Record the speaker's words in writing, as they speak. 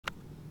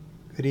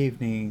Good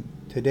evening.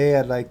 Today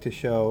I'd like to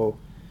show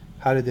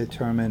how to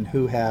determine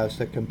who has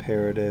the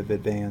comparative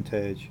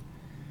advantage.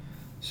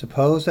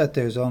 Suppose that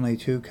there's only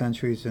two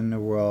countries in the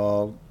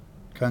world,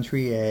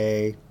 country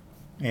A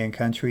and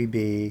country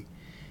B,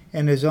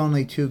 and there's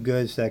only two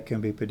goods that can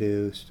be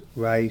produced,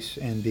 rice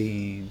and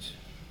beans.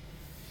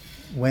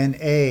 When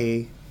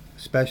A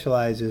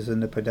specializes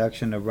in the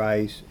production of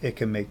rice, it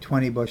can make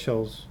 20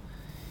 bushels,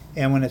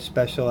 and when it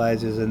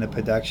specializes in the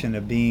production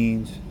of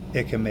beans,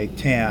 it can make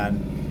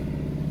 10.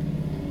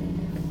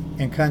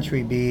 And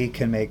country B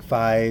can make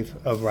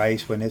 5 of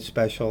rice when it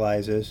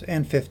specializes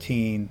and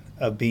 15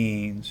 of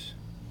beans.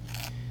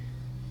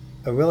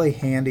 A really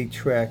handy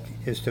trick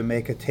is to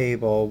make a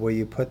table where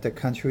you put the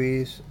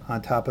countries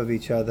on top of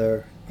each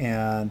other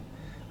and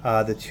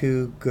the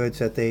two goods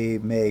that they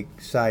make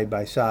side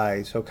by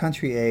side. So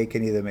country A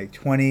can either make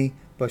 20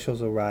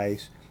 bushels of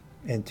rice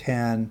and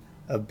 10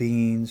 of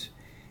beans,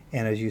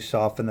 and as you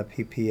saw from the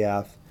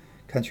PPF,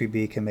 country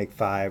B can make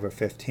 5 or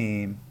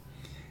 15.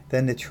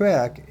 Then the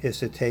trick is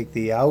to take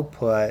the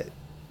output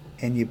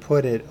and you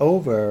put it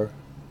over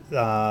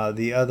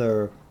the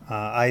other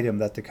item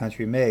that the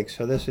country makes.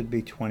 So this would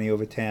be 20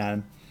 over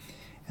 10,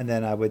 and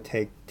then I would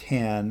take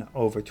 10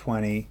 over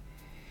 20,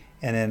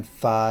 and then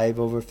 5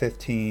 over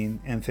 15,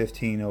 and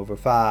 15 over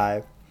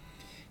 5.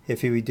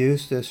 If you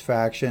reduce this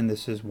fraction,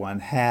 this is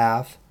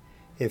 1/2.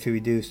 If you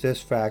reduce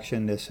this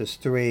fraction, this is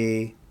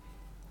 3.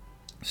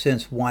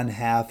 Since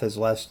 1/2 is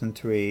less than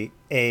 3,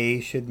 A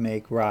should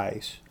make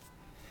rice.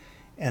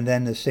 And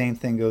then the same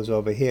thing goes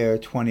over here.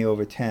 20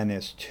 over 10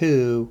 is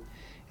 2,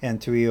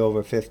 and 3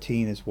 over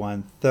 15 is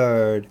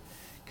 1/3.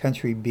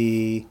 Country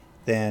B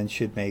then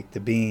should make the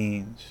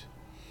beans.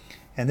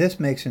 And this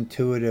makes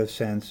intuitive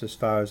sense as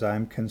far as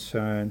I'm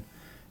concerned,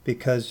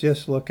 because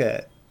just look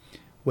at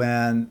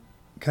when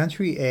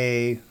country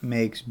A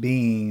makes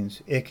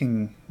beans, it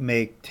can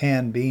make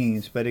 10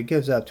 beans, but it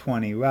gives up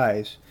 20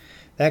 rice.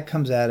 That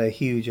comes at a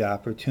huge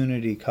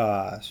opportunity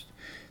cost.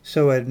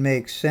 So it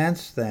makes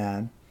sense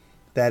then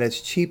that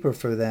it's cheaper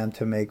for them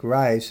to make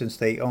rice since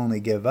they only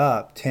give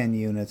up 10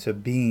 units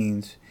of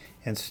beans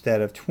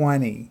instead of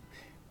 20,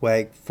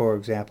 like for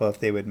example if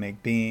they would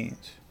make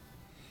beans.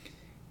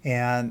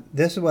 And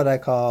this is what I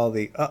call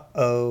the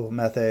uh-oh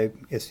method.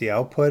 It's the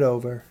output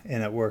over,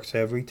 and it works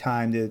every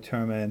time to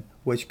determine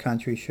which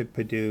country should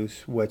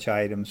produce which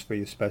items for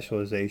your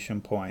specialization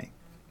point.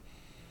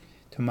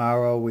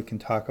 Tomorrow we can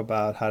talk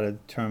about how to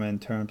determine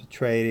terms of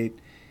trade,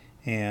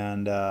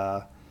 and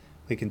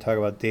we can talk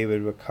about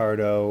David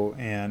Ricardo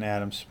and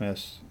Adam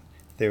Smith's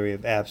theory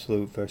of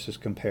absolute versus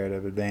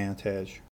comparative advantage.